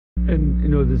And, you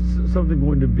know, there's something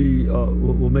going to be,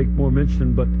 we'll make more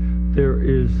mention, but there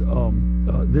is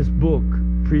this book,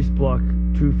 Priest Block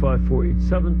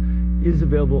 25487, is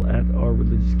available at our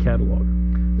religious catalog.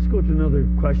 Let's go to another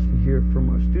question here from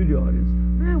our studio audience.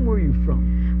 Ma'am, where are you from?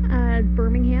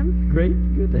 Birmingham. Great.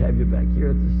 Good to have you back here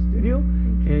at the studio.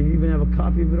 And you even have a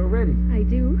copy of it already. I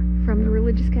do, from the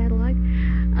religious catalog.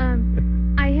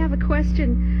 I have a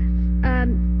question.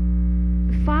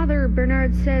 Father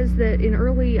Bernard says that in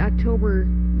early October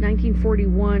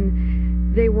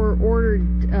 1941, they were ordered,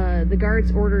 the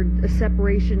guards ordered a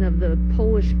separation of the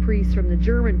Polish priests from the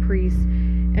German priests.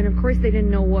 And of course they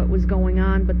didn't know what was going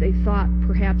on, but they thought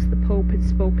perhaps the Pope had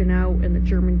spoken out and the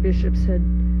German bishops had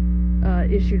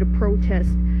issued a protest.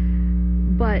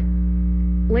 But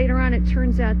later on it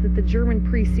turns out that the German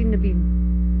priests seemed to be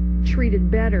treated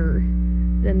better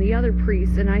than the other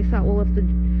priests. And I thought, well, if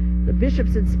the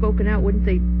bishops had spoken out, wouldn't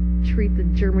they treat the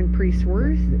German priests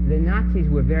worse? The Nazis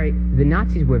were very,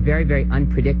 very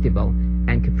unpredictable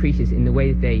and capricious in the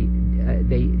way that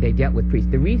they dealt with priests.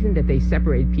 The reason that they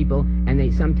separated people and they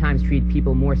sometimes treated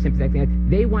people more sympathetically,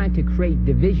 they wanted to create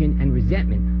division and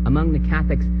resentment among the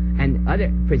Catholics and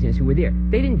other prisoners who were there.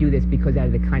 They didn't do this because out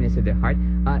of the kindness of their heart.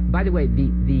 By the way,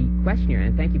 the questioner,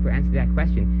 and thank you for answering that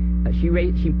question,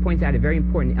 she points out a very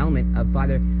important element of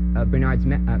Father Bernard's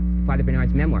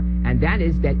memoir, and that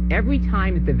is that every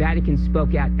time that the Vatican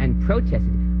spoke out and protested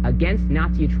against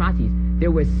Nazi atrocities,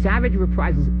 there were savage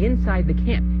reprisals inside the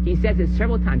camp. He says this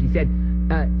several times. He said,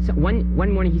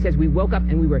 one morning he says, we woke up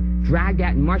and we were dragged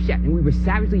out and marched out and we were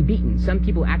savagely beaten. Some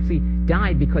people actually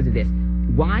died because of this.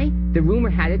 Why? The rumor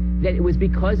had it that it was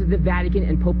because of the Vatican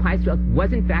and Pope Pius XII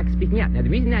was in fact speaking out. Now the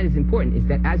reason that is important is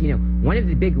that, as you know, one of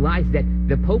the big lies is that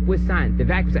the Pope was silent, the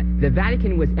Vatican was silent. The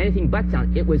Vatican was anything but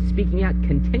silent. It was speaking out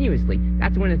continuously.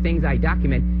 That's one of the things I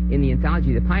document in the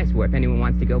anthology of the Pius War, if anyone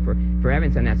wants to go for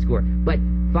evidence on that score. But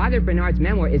Father Bernard's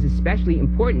memoir is especially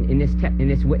important in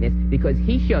this witness because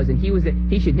he shows, and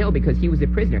he should know because he was a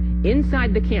prisoner,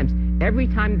 inside the camps. Every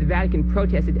time the Vatican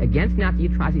protested against Nazi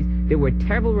atrocities, there were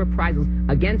terrible reprisals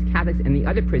against Catholics and the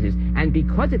other prisoners. And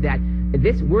because of that,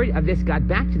 this word of this got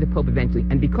back to the Pope eventually.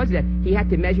 And because of that, he had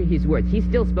to measure his words. He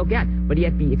still spoke out, but he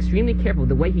had to be extremely careful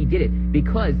the way he did it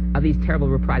because of these terrible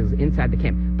reprisals inside the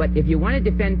camp. But if you want to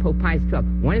defend Pope Pius XII,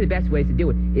 one of the best ways to do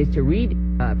it is to read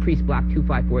Priest Block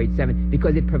 25487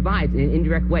 because it provides, in an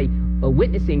indirect way, a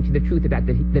witnessing to the truth about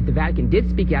that the Vatican did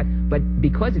speak out, but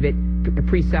because of it,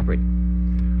 priests suffered.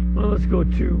 Well, let's go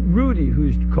to Rudy,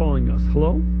 who's calling us.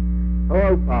 Hello?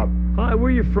 Hello, Bob. Hi, where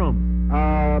are you from?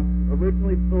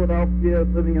 Originally Philadelphia,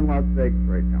 living in Las Vegas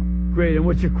right now. Great, and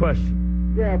what's your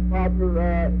question? Yeah, Father,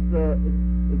 it's a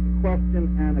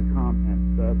question and a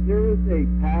comment. There is a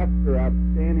pastor out of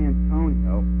San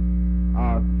Antonio,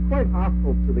 quite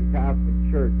hostile to the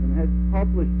Catholic Church, and has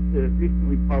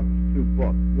recently published two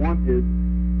books. One is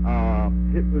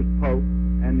Hitler's Pope,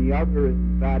 and the other is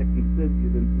Vatican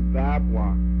City into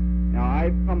Babylon. Now,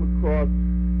 I've come across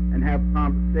and have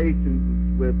conversations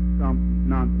with some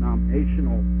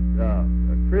non-denominational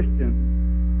Christians,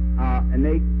 and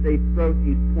they throw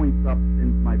these points up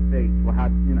into my face. Well, how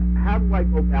do I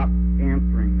go about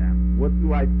answering them? What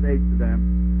do I say to them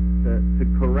to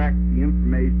correct the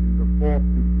information, the false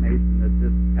information that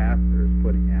this pastor is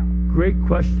putting out? Great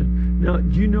question. Now,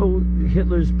 do you know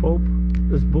Hitler's Pope,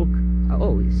 this book?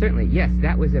 Oh, certainly, yes.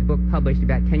 That was a book published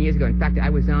about 10 years ago. In fact, I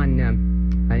was on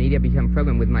an EWTM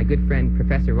program with my good friend,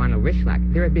 Professor Ronald Rishlack.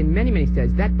 There have been many, many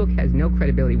studies. That book has no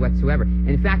credibility whatsoever.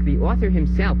 In fact, the author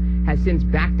himself has since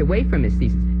backed away from his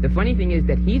thesis. The funny thing is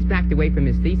that he's backed away from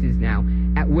his thesis now,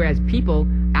 whereas people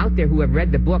out there who have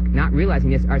read the book, not realizing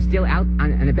this, are still out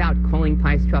and about calling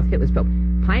Pius XII Hitler's Pope.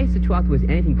 Pius XII was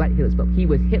anything but Hitler's Pope. He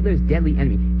was Hitler's deadly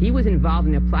enemy. He was involved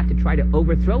in a plot to try to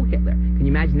overthrow Hitler. Can you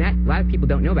imagine that? A lot of people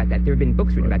don't know about that. There have been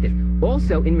books written about this.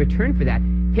 Also, in return for that,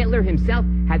 Hitler himself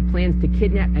had plans to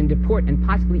kidnap and deport and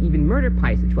possibly even murder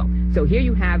Pius XII. So here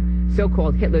you have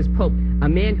so-called Hitler's Pope, a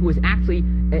man who was actually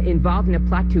involved in a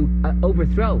plot to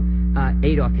overthrow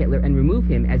Adolf Hitler and remove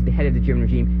him as the head of the German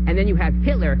regime. And then you have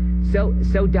Hitler, so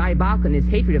diabolical in his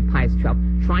hatred of Pius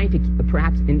XII, trying to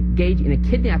perhaps engage in a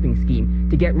kidnapping scheme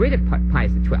to get rid of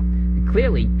Pius XII.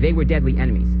 Clearly, they were deadly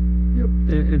enemies. Yep,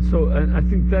 and I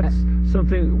think that's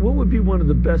something. What would be one of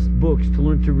the best books to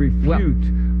learn to refute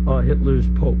Hitler's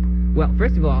Pope? Well,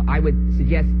 first of all, I would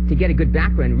suggest, to get a good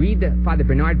background, read the Father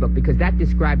Bernard book, because that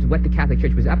describes what the Catholic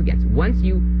Church was up against. Once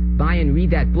you buy and read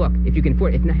that book, if you can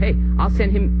afford it, if not, hey, I'll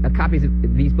send him copies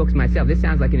of these books myself. This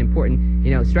sounds like an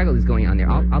important, struggle that's going on there.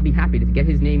 I'll be happy to get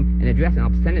his name and address, and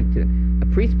I'll send it to him. A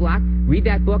Priest Block, read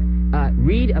that book.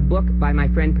 Read a book by my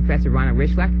friend Professor Ronald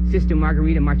Rishlack. Sister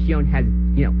Margarita Marchione has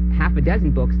half a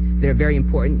dozen books that are very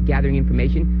important, gathering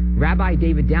information. Rabbi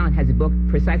David Dallin has a book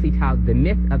precisely titled The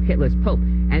Myth of Hitler's Pope.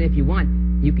 And if you want,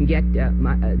 you can get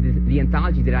the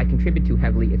anthology that I contribute to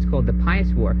heavily. It's called The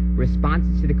Pius War,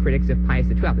 Responses to the Critics of Pius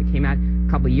XII. It came out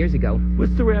a couple of years ago.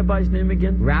 What's the rabbi's name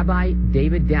again? Rabbi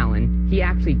David Dallin. He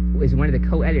actually is one of the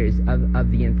co-editors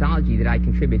of the anthology that I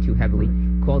contribute to heavily,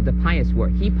 called The Pius War.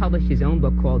 He published his own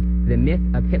book called The Myth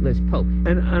of Hitler's Pope.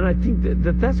 And I think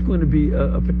that's going to be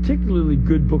a particularly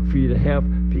good book for you to have,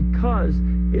 because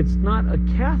it's not a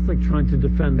Catholic trying to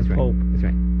defend the Pope. That's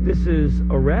right. This is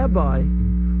a rabbi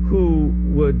who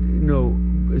would,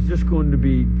 is just going to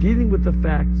be dealing with the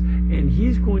facts, and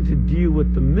he's going to deal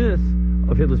with the myth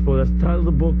of Hitler's Pope. That's the title of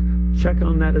the book. Check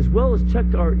on that, as well as check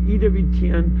our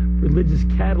EWTN religious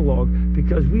catalog,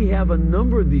 because we have a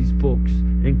number of these books,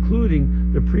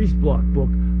 including the Priest Block book,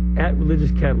 at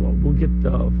Religious Catalog. We'll get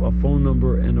a phone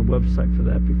number and a website for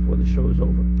that before the show is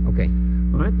over. Okay.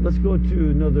 All right, let's go to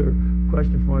another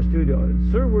question from our studio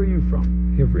audience. Sir, where are you from?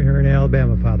 Here in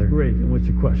Alabama, Father. Great, and what's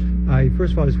your question?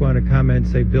 First of all, I just wanted to comment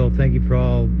and say, Bill, thank you for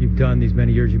all you've done these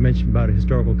many years. You mentioned about a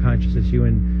historical consciousness, you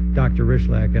and Dr.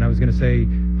 Rishlak, and I was going to say,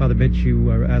 Father Mitch,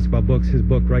 you asked about books. His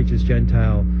book, Righteous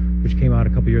Gentile, which came out a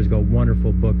couple years ago,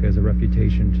 wonderful book as a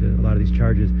refutation to a lot of these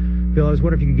charges. Bill, I was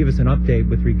wondering if you could give us an update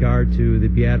with regard to the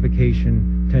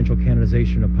beatification, potential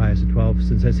canonization of Pius XII,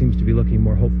 since that seems to be looking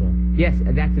more hopeful. Yes,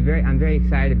 I'm very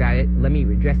excited about it. Let me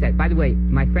address that. By the way,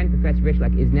 my friend Professor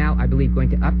Rishlak is now, I believe, going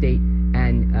to update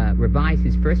and revise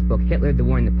his first book, Hitler, the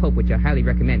War, and the Pope, which I highly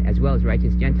recommend, as well as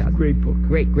Righteous Gentiles. Great book.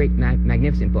 Great,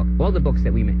 magnificent book. All the books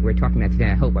that we're talking about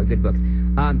today, I hope, are good books.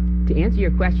 To answer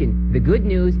your question, the good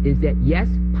news is that, yes,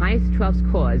 Pius XII's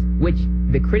cause, which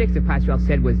the critics of Pius XII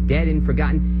said was dead and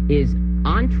forgotten, is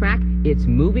on track. It's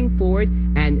moving forward,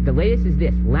 and the latest is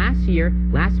this. Last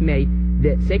May,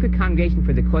 the Sacred Congregation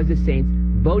for the Cause of Saints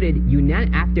voted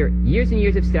after years and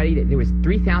years of study. That there was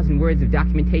 3,000 words of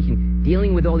documentation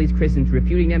dealing with all these Christians,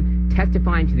 refuting them,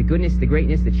 testifying to the goodness, the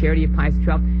greatness, the charity of Pius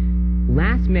XII.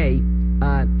 Last May,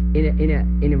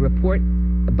 in a report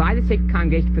by the Sacred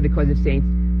Congregation for the Cause of Saints,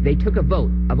 they took a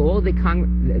vote of all the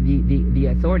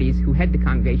authorities who head the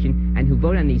congregation and who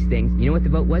vote on these things. You know what the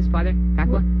vote was, Father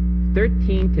Pacwa?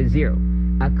 13-0.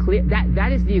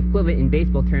 That is the equivalent in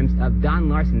baseball terms of Don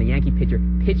Larson, the Yankee pitcher,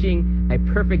 pitching a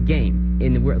perfect game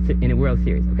in a World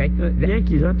Series. Okay, the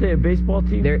Yankees, aren't they a baseball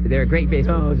team? They're a great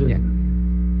baseball. No, yeah.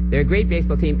 They're a great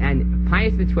baseball team, and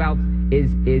Pius XII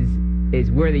is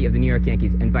worthy of the New York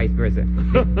Yankees, and vice versa.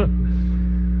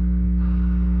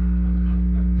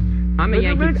 I'm a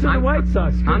Yankee. I'm White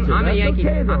Sox. I'm a Yankee.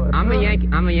 Okay, I'm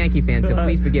a Yankee fan, so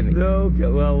please forgive me. No, okay,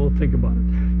 well, we'll think about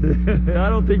it. I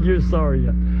don't think you're sorry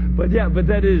yet. But yeah, but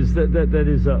that is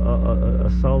a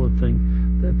solid thing.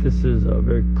 That this is a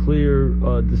very clear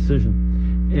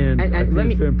decision, and I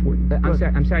think it's very important.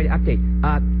 I'm sorry to update.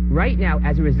 Right now,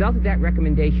 as a result of that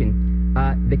recommendation,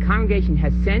 the congregation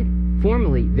has sent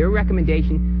formally their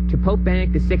recommendation to Pope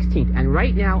Benedict XVI, and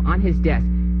right now on his desk,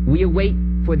 we await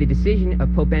for the decision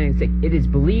of Pope Benedict XVI. It is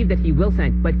believed that he will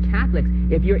sign, but Catholics,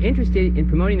 if you're interested in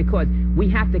promoting the cause, we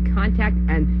have to contact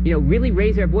and really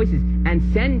raise our voices and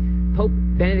send Pope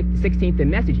Benedict XVI the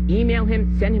message. Email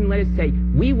him, send him letters, say,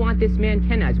 we want this man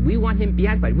canonized, we want him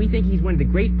beatified. We think he's one of the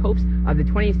great popes of the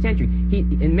 20th century.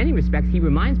 In many respects, he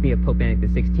reminds me of Pope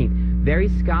Benedict XVI. Very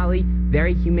scholarly,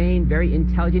 very humane, very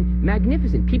intelligent,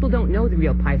 magnificent. People don't know the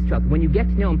real Pius XII. When you get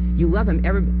to know him, you love him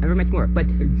ever much more. But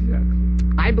exactly.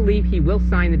 I believe he will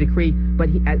sign the decree,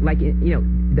 but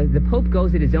the Pope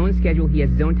goes at his own schedule. He has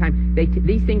his own time.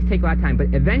 These things take a lot of time,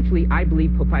 but eventually, I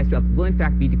believe Pope Pius XII will in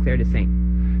fact be declared a saint.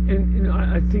 And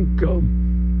I think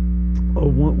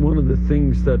one of the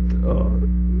things that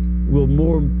will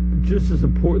just as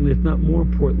importantly, if not more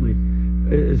importantly,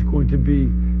 is going to be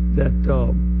that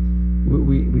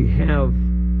we have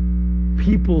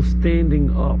people standing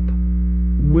up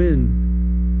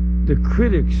when the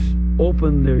critics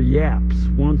open their yaps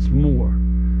once more.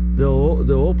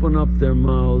 They'll open up their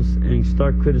mouths and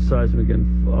start criticizing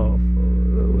again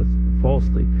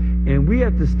falsely, and we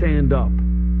have to stand up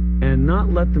and not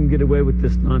let them get away with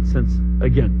this nonsense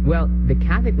again. Well, the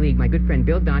Catholic League, my good friend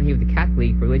Bill Donahue of the Catholic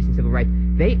League for Religion and Civil Rights,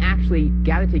 they actually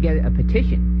gathered together a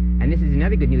petition, and this is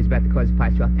another good news about the cause of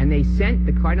Pius XII, and they sent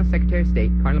the Cardinal Secretary of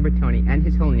State, Cardinal Bertone, and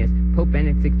His Holiness, Pope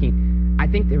Benedict XVI, I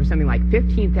think there was something like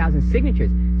 15,000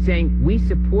 signatures saying, we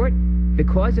support the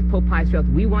cause of Pope Pius XII.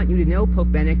 We want you to know,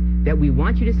 Pope Benedict, that we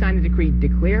want you to sign the decree,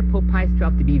 declare Pope Pius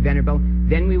XII to be venerable,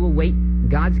 then we will wait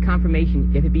God's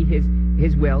confirmation, if it be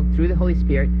His will, through the Holy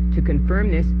Spirit, to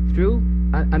confirm this through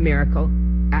a miracle,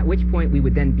 at which point we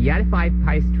would then beatify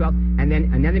Pius XII, and then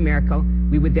another miracle,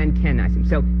 we would then canonize him.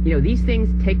 So, these things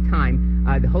take time.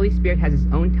 The Holy Spirit has its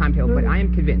own timetable, but I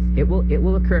am convinced it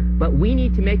will occur. But we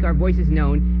need to make our voices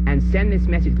known and send this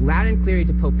message loud and clear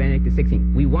to Pope Benedict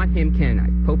XVI. We want him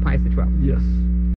canonized. Pope Pius XII. Yes.